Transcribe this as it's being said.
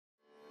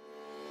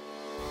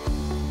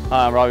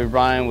Hi, I'm Robbie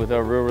Bryan with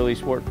Real Release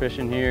Sport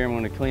Fishing here. I'm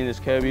going to clean this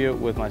cobia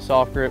with my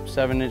soft grip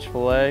 7-inch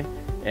fillet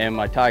and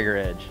my tiger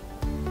edge.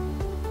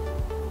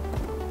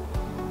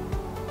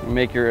 You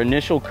make your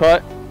initial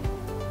cut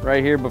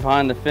right here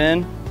behind the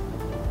fin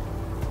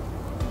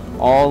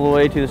all the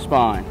way to the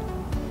spine.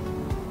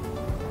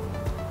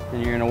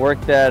 Then you're going to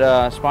work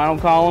that spinal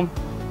column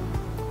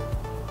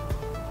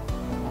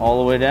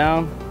all the way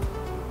down.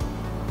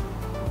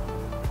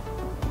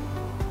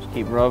 Just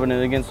keep rubbing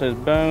it against those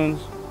bones.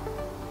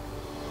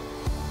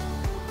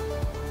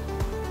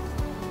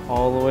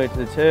 All the way to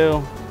the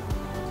tail.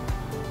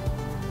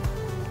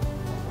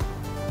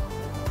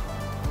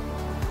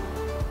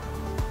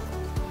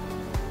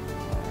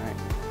 Alright.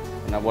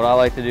 Now what I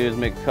like to do is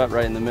make a cut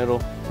right in the middle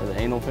where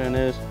the anal fin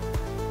is.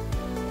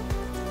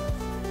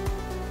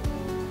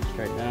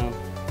 Straight down.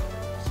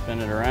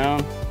 Spin it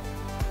around.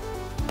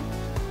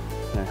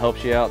 And it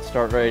helps you out.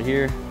 Start right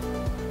here.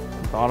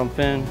 Bottom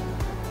fin.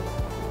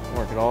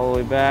 Work it all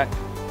the way back.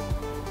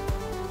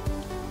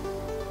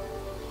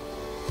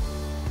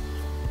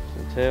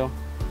 Tail.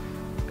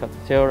 Cut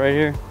the tail right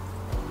here.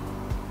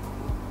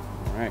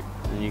 Alright,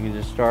 and you can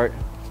just start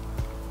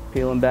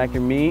peeling back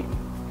your meat.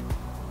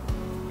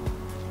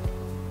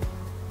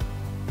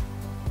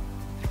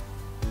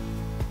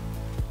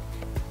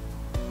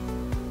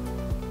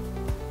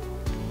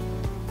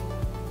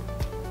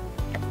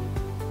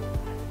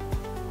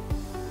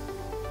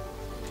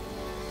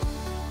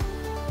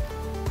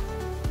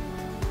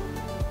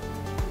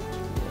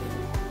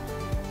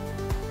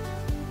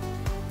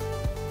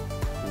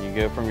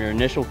 You go from your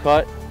initial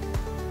cut,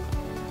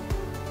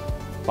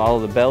 follow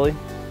the belly,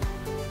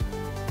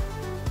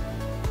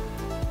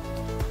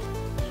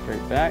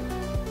 straight back.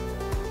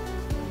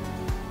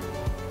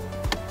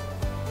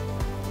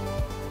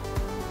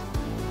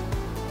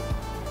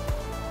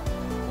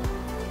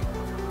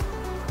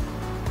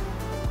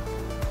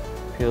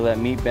 Peel that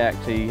meat back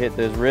till you hit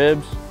those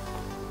ribs,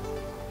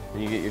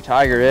 and you get your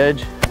tiger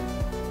edge.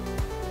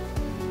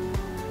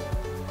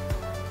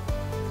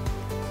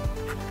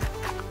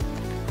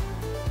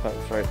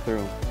 Cuts right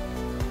through.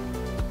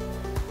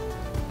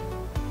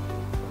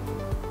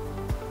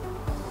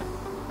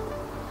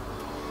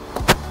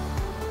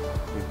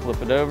 You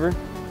flip it over.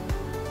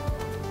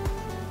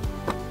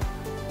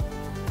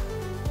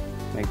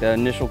 Make that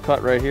initial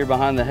cut right here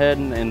behind the head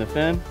and the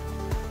fin.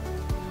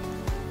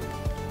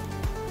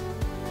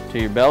 To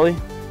your belly.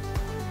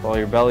 Follow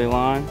your belly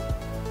line.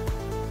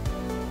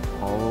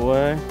 All the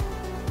way.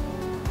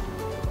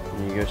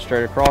 And you go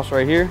straight across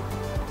right here.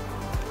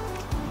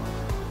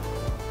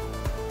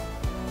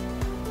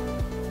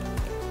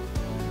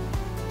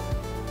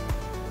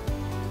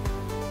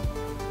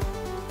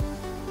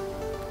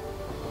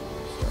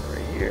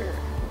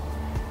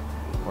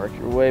 Work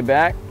your way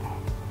back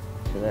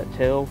to that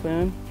tail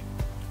fin.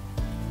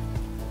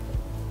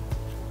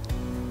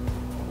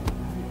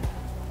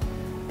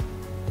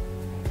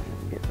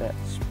 Get that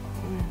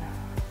spine.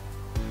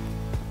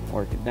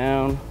 Work it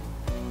down.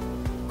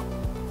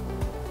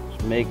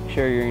 Just make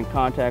sure you're in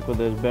contact with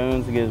those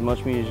bones to get as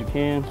much meat as you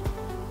can.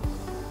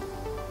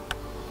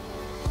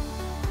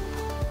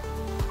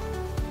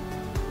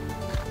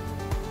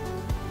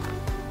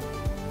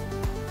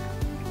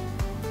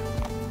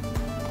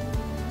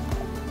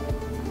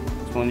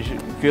 When you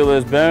should feel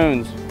those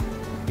bones,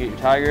 get your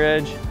tiger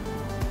edge.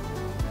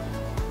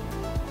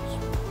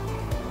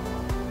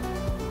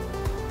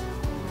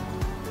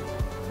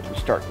 You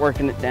start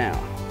working it down.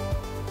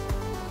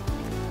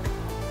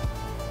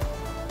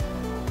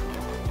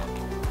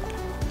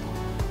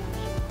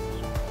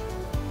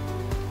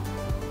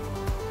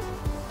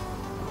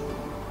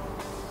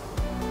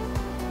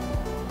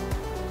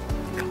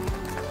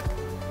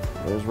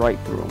 Goes right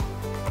through them.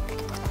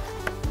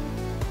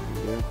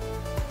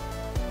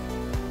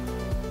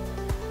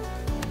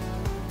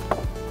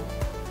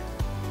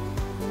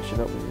 Finish it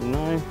up with your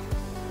knife.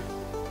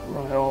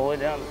 Run it all the way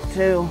down to the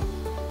tail.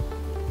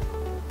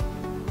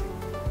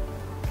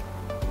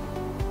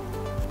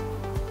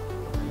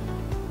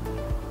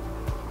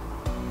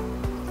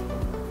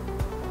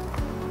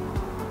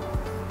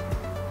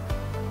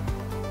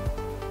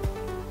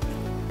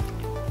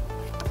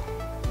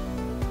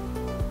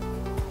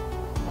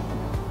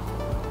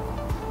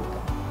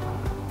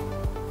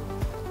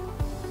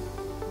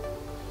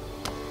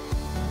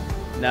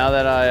 Now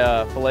that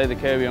I fillet the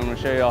cobia, I'm going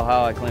to show you all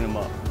how I clean them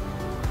up.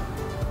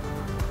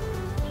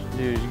 What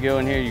you do is you go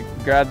in here, you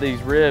grab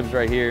these ribs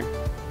right here,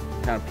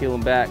 kind of peel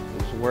them back,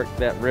 just work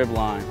that rib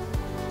line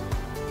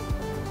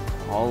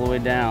all the way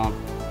down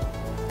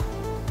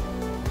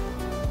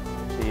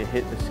so you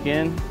hit the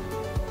skin.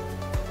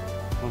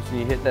 Once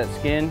you hit that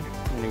skin,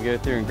 you're going to go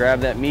through and grab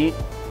that meat,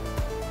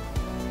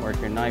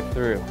 work your knife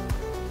through.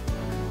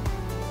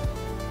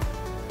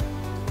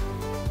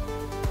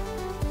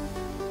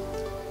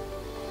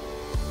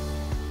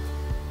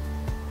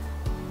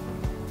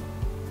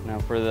 Now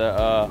for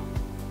the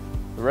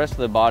rest of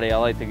the body, I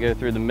like to go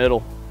through the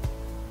middle,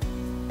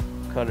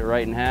 cut it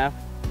right in half,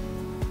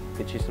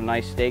 get you some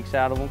nice steaks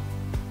out of them,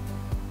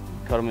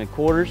 cut them in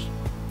quarters.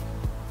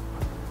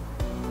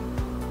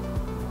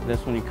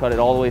 This one you cut it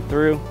all the way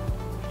through.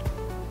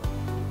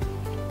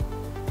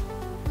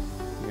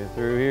 Go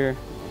through here,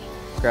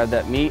 grab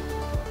that meat,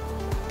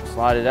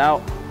 slide it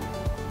out.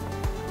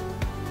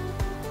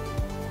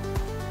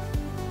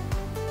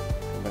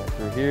 Go back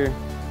through here,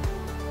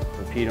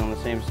 repeat on the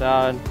same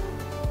side.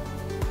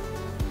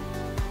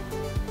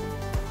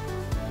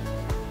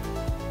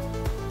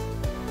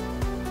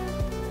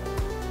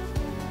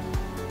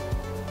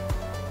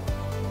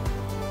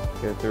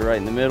 Go through right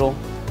in the middle,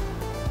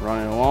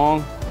 run it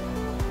along.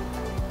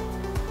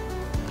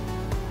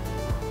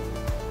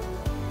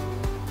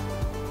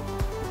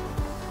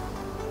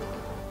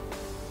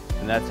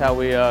 And that's how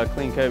we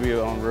clean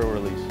cobia on Real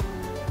Release.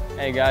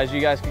 Hey guys,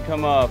 you guys can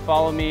come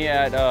follow me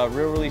at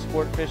Real Release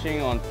Sport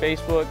Fishing on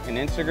Facebook and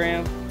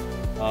Instagram.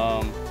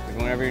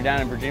 Whenever you're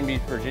down in Virginia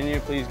Beach, Virginia,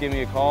 please give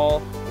me a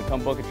call and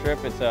come book a trip.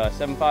 It's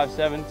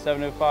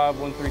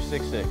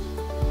 757-705-1366.